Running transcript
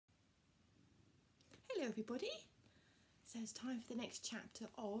Hello everybody, so it's time for the next chapter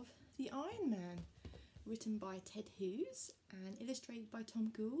of The Iron Man, written by Ted Hughes and illustrated by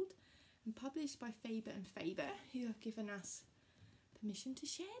Tom Gould and published by Faber and Faber, who have given us permission to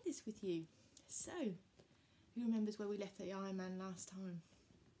share this with you. So, who remembers where we left the Iron Man last time?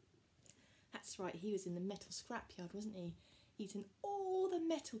 That's right, he was in the metal scrapyard, wasn't he? Eating all the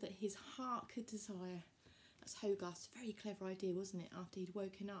metal that his heart could desire. That's Hogarth's very clever idea, wasn't it, after he'd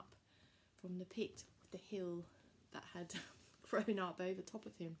woken up from the pit with the hill that had grown up over top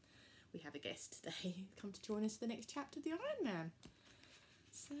of him. We have a guest today come to join us for the next chapter of The Iron Man.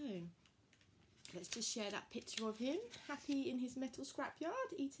 So, let's just share that picture of him, happy in his metal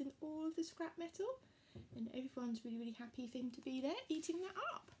scrapyard, eating all of the scrap metal. And everyone's really, really happy for him to be there, eating that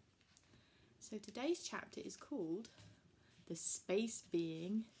up. So today's chapter is called The Space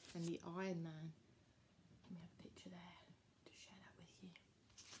Being and the Iron Man. Let me have a picture there to share that with you.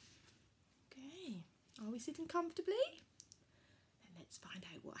 Okay, are we sitting comfortably? Then let's find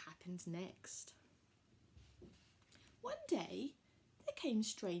out what happens next. One day, there came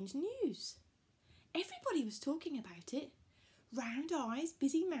strange news. Everybody was talking about it. Round eyes,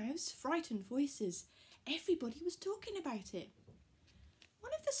 busy mouths, frightened voices. Everybody was talking about it.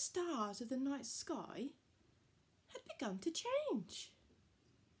 One of the stars of the night sky had begun to change.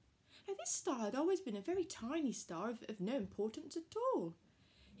 Now, this star had always been a very tiny star of no importance at all.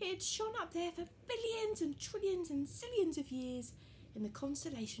 It had shone up there for billions and trillions and zillions of years in the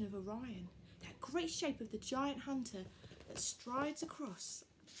constellation of Orion, that great shape of the giant hunter that strides across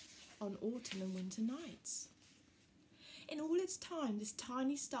on autumn and winter nights. In all its time, this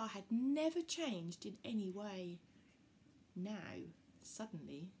tiny star had never changed in any way. Now,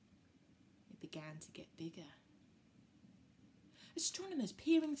 suddenly, it began to get bigger. Astronomers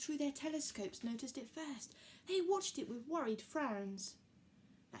peering through their telescopes noticed it first. They watched it with worried frowns.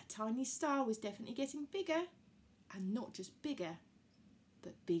 That tiny star was definitely getting bigger, and not just bigger,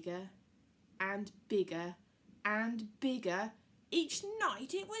 but bigger and bigger and bigger. Each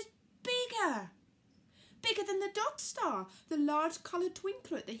night it was bigger. Bigger than the Dog Star, the large coloured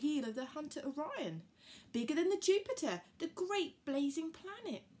twinkler at the heel of the hunter Orion. Bigger than the Jupiter, the great blazing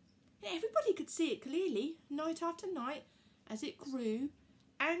planet. Everybody could see it clearly, night after night, as it grew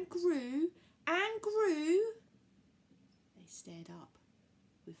and grew and grew. They stared up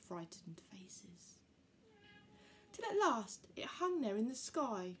with frightened faces. Till at last it hung there in the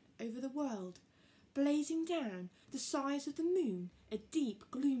sky over the world, blazing down the size of the moon, a deep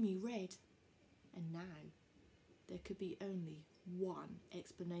gloomy red. And now there could be only one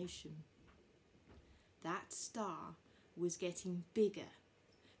explanation. That star was getting bigger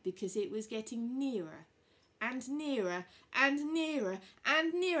because it was getting nearer and nearer and nearer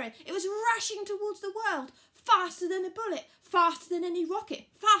and nearer. It was rushing towards the world, faster than a bullet, faster than any rocket,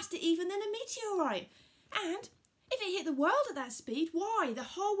 faster even than a meteorite. And if it hit the world at that speed, why, the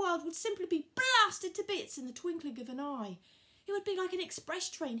whole world would simply be blasted to bits in the twinkling of an eye. It would be like an express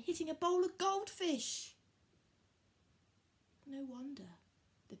train hitting a bowl of goldfish. No wonder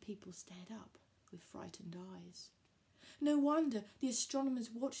the people stared up with frightened eyes. No wonder the astronomers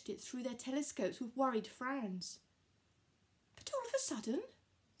watched it through their telescopes with worried frowns. But all of a sudden,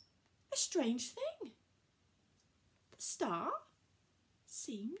 a strange thing. The star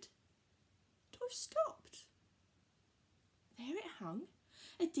seemed to have stopped. There it hung,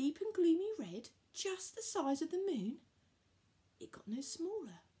 a deep and gloomy red, just the size of the moon. It got no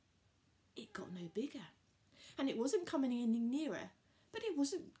smaller. It got no bigger. And it wasn't coming any nearer, but it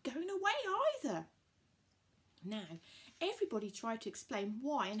wasn't going away either. Now, everybody tried to explain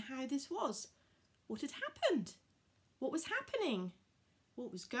why and how this was. What had happened? What was happening?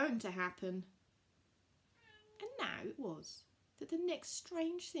 What was going to happen? And now it was that the next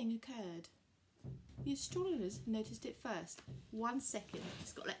strange thing occurred. The astronomers noticed it first. 1 second,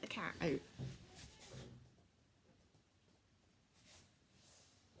 just got to let the cat out.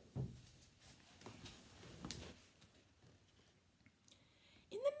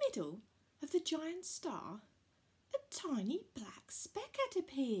 In the middle of the giant star, a tiny black speck had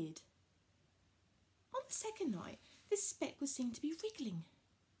appeared. On the second night, this speck was seen to be wriggling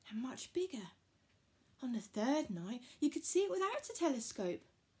and much bigger. On the third night, you could see it without a telescope.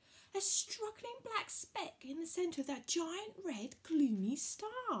 A struggling black speck in the centre of that giant red gloomy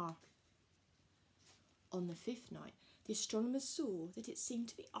star. On the fifth night, the astronomers saw that it seemed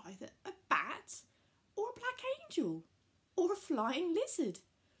to be either a bat or a black angel or a flying lizard.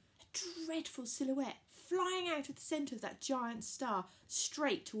 A dreadful silhouette flying out of the centre of that giant star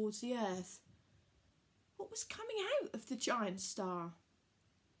straight towards the earth. What was coming out of the giant star?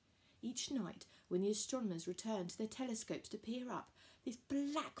 Each night, when the astronomers returned to their telescopes to peer up, This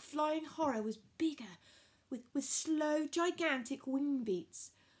black flying horror was bigger, with slow, gigantic wing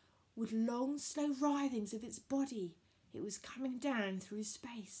beats, with long, slow writhings of its body. It was coming down through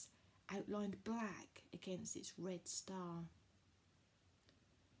space, outlined black against its red star.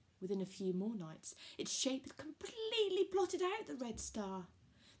 Within a few more nights, its shape had completely blotted out the red star.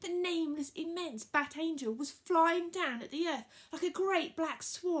 The nameless, immense bat angel was flying down at the earth like a great black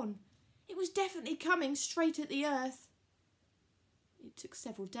swan. It was definitely coming straight at the earth. It took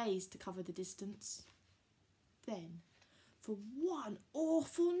several days to cover the distance. Then, for one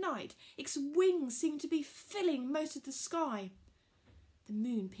awful night, its wings seemed to be filling most of the sky. The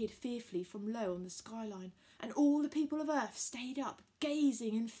moon peered fearfully from low on the skyline, and all the people of Earth stayed up,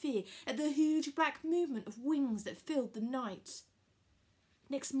 gazing in fear at the huge black movement of wings that filled the night.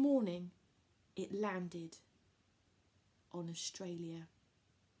 Next morning, it landed on Australia.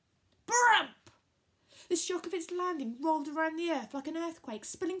 Brump! The shock of its landing rolled around the earth like an earthquake,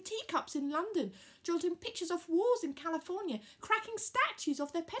 spilling teacups in London, jolting pictures off walls in California, cracking statues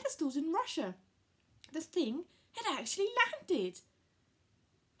off their pedestals in Russia. The thing had actually landed.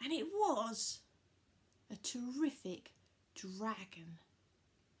 And it was a terrific dragon.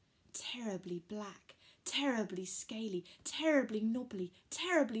 Terribly black, terribly scaly, terribly knobbly,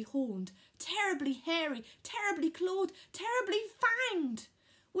 terribly horned, terribly hairy, terribly clawed, terribly fanged,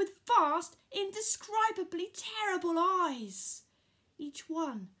 with vast, indescribably terrible eyes, each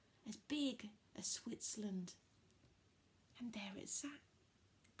one as big as Switzerland. And there it sat,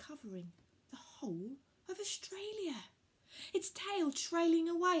 covering the whole of Australia, its tail trailing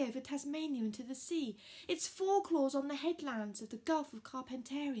away over Tasmania into the sea, its foreclaws on the headlands of the Gulf of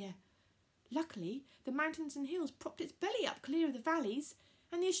Carpentaria. Luckily, the mountains and hills propped its belly up clear of the valleys,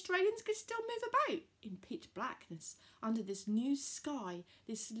 and the Australians could still move about in pitch blackness under this new sky,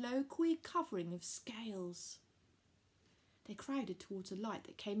 this low queer covering of scales. They crowded towards a light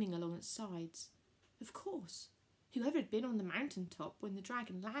that came in along its sides. Of course, whoever had been on the mountain top when the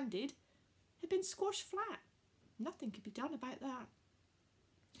dragon landed had been squashed flat. Nothing could be done about that.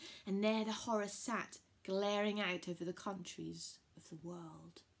 And there the horror sat, glaring out over the countries of the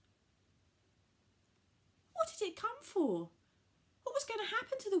world. What did it come for? What was going to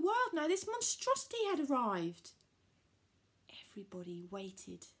happen to the world now this monstrosity had arrived? Everybody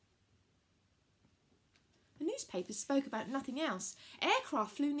waited. The newspapers spoke about nothing else.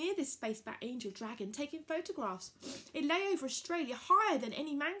 Aircraft flew near this space bat angel dragon, taking photographs. It lay over Australia, higher than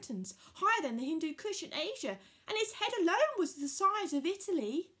any mountains, higher than the Hindu Kush in Asia, and its head alone was the size of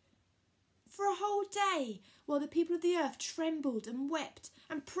Italy. For a whole day, while the people of the earth trembled and wept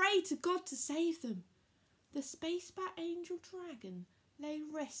and prayed to God to save them, the space bat angel dragon lay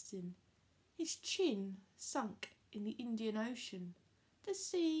resting, its chin sunk in the Indian Ocean, the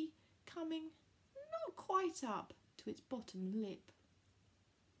sea coming not quite up to its bottom lip.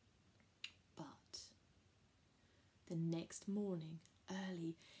 But the next morning,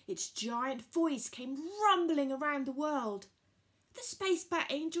 early, its giant voice came rumbling around the world. The space bat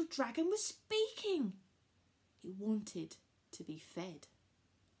angel dragon was speaking. It wanted to be fed.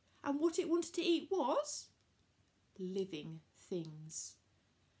 And what it wanted to eat was living things.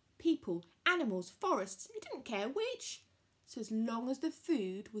 People, animals, forests, it didn't care which, so as long as the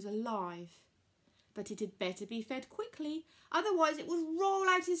food was alive. But it had better be fed quickly, otherwise it would roll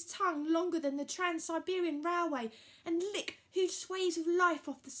out its tongue longer than the Trans-Siberian Railway and lick huge swathes of life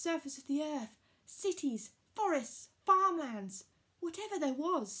off the surface of the earth, cities, forests, farmlands, whatever there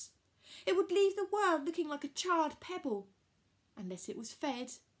was. It would leave the world looking like a charred pebble, unless it was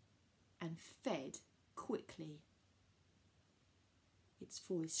fed, and fed quickly. Its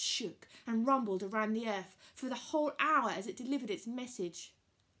voice shook and rumbled around the earth for the whole hour as it delivered its message.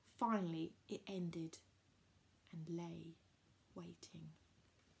 Finally, it ended and lay waiting.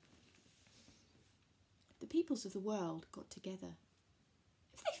 The peoples of the world got together.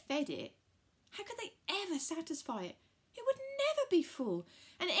 If they fed it, how could they ever satisfy it? It would never be full,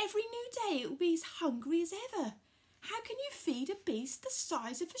 and every new day it would be as hungry as ever. How can you feed a beast the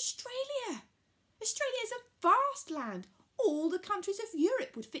size of Australia? Australia is a vast land. All the countries of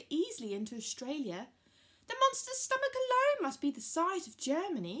Europe would fit easily into Australia. The monster's stomach alone must be the size of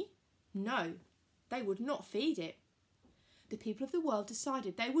Germany. No, they would not feed it. The people of the world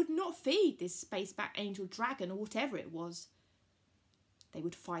decided they would not feed this space bat angel dragon or whatever it was. They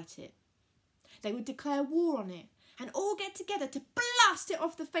would fight it. They would declare war on it and all get together to blast it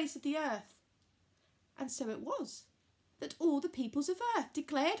off the face of the earth. And so it was that all the peoples of Earth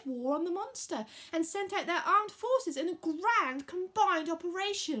declared war on the monster and sent out their armed forces in a grand combined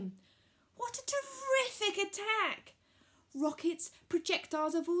operation. What a terrific attack! Rockets,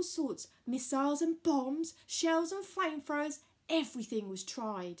 projectiles of all sorts, missiles and bombs, shells and flamethrowers, Everything was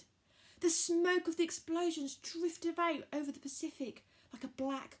tried. The smoke of the explosions drifted out over the Pacific like a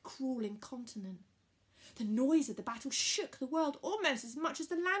black crawling continent. The noise of the battle shook the world almost as much as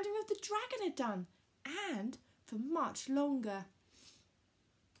the landing of the dragon had done, and for much longer.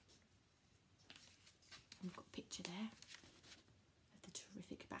 We've got a picture there of the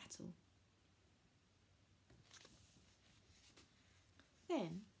terrific battle.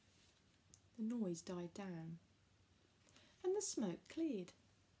 Then the noise died down and the smoke cleared.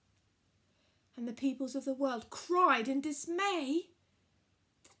 And the peoples of the world cried in dismay.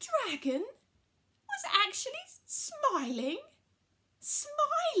 The dragon was actually smiling.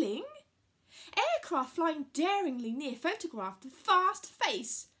 Smiling? Aircraft flying daringly near photographed the vast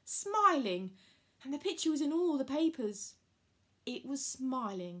face, smiling, and the picture was in all the papers. It was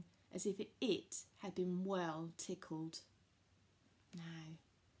smiling as if it had been well tickled. Now,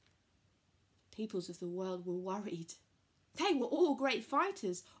 peoples of the world were worried. They were all great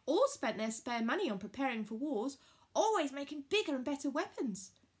fighters, all spent their spare money on preparing for wars, always making bigger and better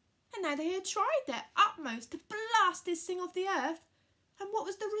weapons. And now they had tried their utmost to blast this thing off the earth. And what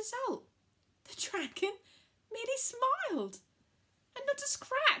was the result? The dragon merely smiled, and not a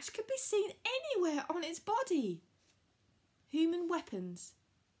scratch could be seen anywhere on its body. Human weapons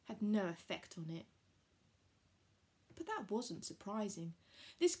had no effect on it. But that wasn't surprising.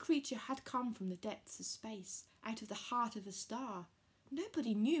 This creature had come from the depths of space, out of the heart of a star.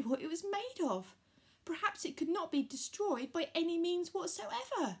 Nobody knew what it was made of. Perhaps it could not be destroyed by any means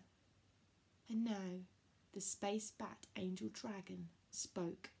whatsoever. And now the space bat angel dragon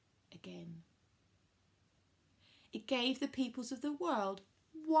spoke again. It gave the peoples of the world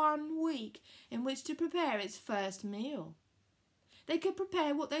 1 week in which to prepare its first meal. They could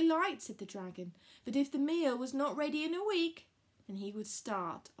prepare what they liked, said the dragon, but if the meal was not ready in a week, then he would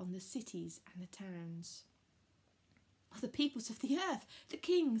start on the cities and the towns. The peoples of the earth, the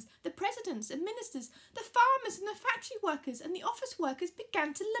kings, the presidents and ministers, the farmers and the factory workers and the office workers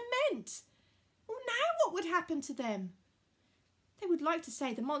began to lament. Well, now what would happen to them? They would like to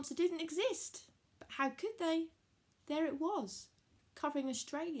say the monster didn't exist, but how could they? There it was, covering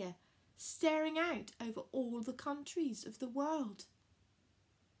Australia, staring out over all the countries of the world.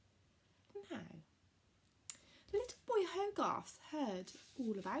 Now, the little boy Hogarth heard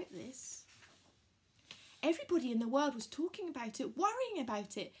all about this. Everybody in the world was talking about it, worrying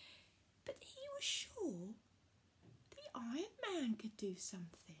about it, but he was sure the Iron Man could do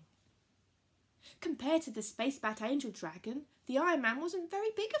something. Compared to the Space Bat Angel Dragon, the Iron Man wasn't very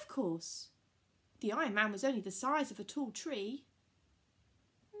big, of course. The Iron Man was only the size of a tall tree.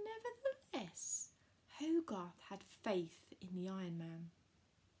 Nevertheless, Hogarth had faith in the Iron Man.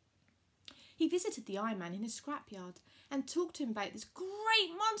 He visited the Iron Man in his scrapyard and talked to him about this great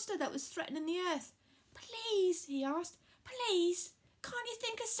monster that was threatening the earth. Please, he asked, please, can't you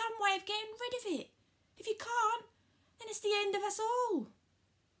think of some way of getting rid of it? If you can't, then it's the end of us all.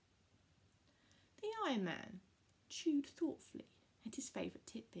 The Iron Man chewed thoughtfully at his favourite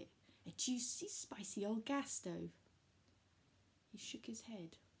tidbit, a juicy, spicy old gas stove. He shook his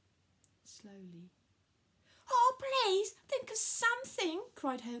head slowly. Oh, please, think of something,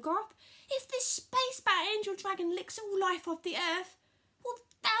 cried Hogarth. If this Space Bat Angel Dragon licks all life off the earth, well,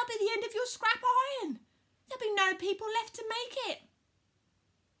 that'll be the end of your scrap iron. There'll be no people left to make it.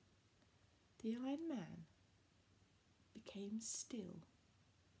 The Iron Man became still.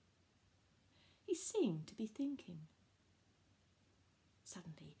 He seemed to be thinking.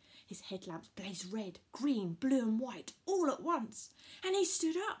 Suddenly, his headlamps blazed red, green, blue and white all at once, and he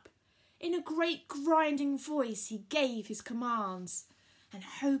stood up. In a great grinding voice he gave his commands, and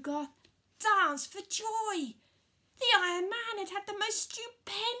Hogarth danced for joy. The Iron Man had had the most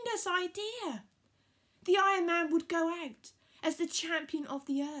stupendous idea. The Iron Man would go out as the champion of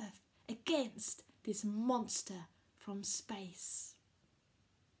the earth against this monster from space.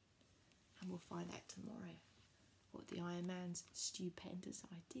 And we'll find out tomorrow what the Iron Man's stupendous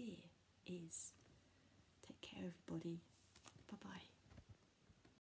idea is. Take care, everybody. Bye-bye.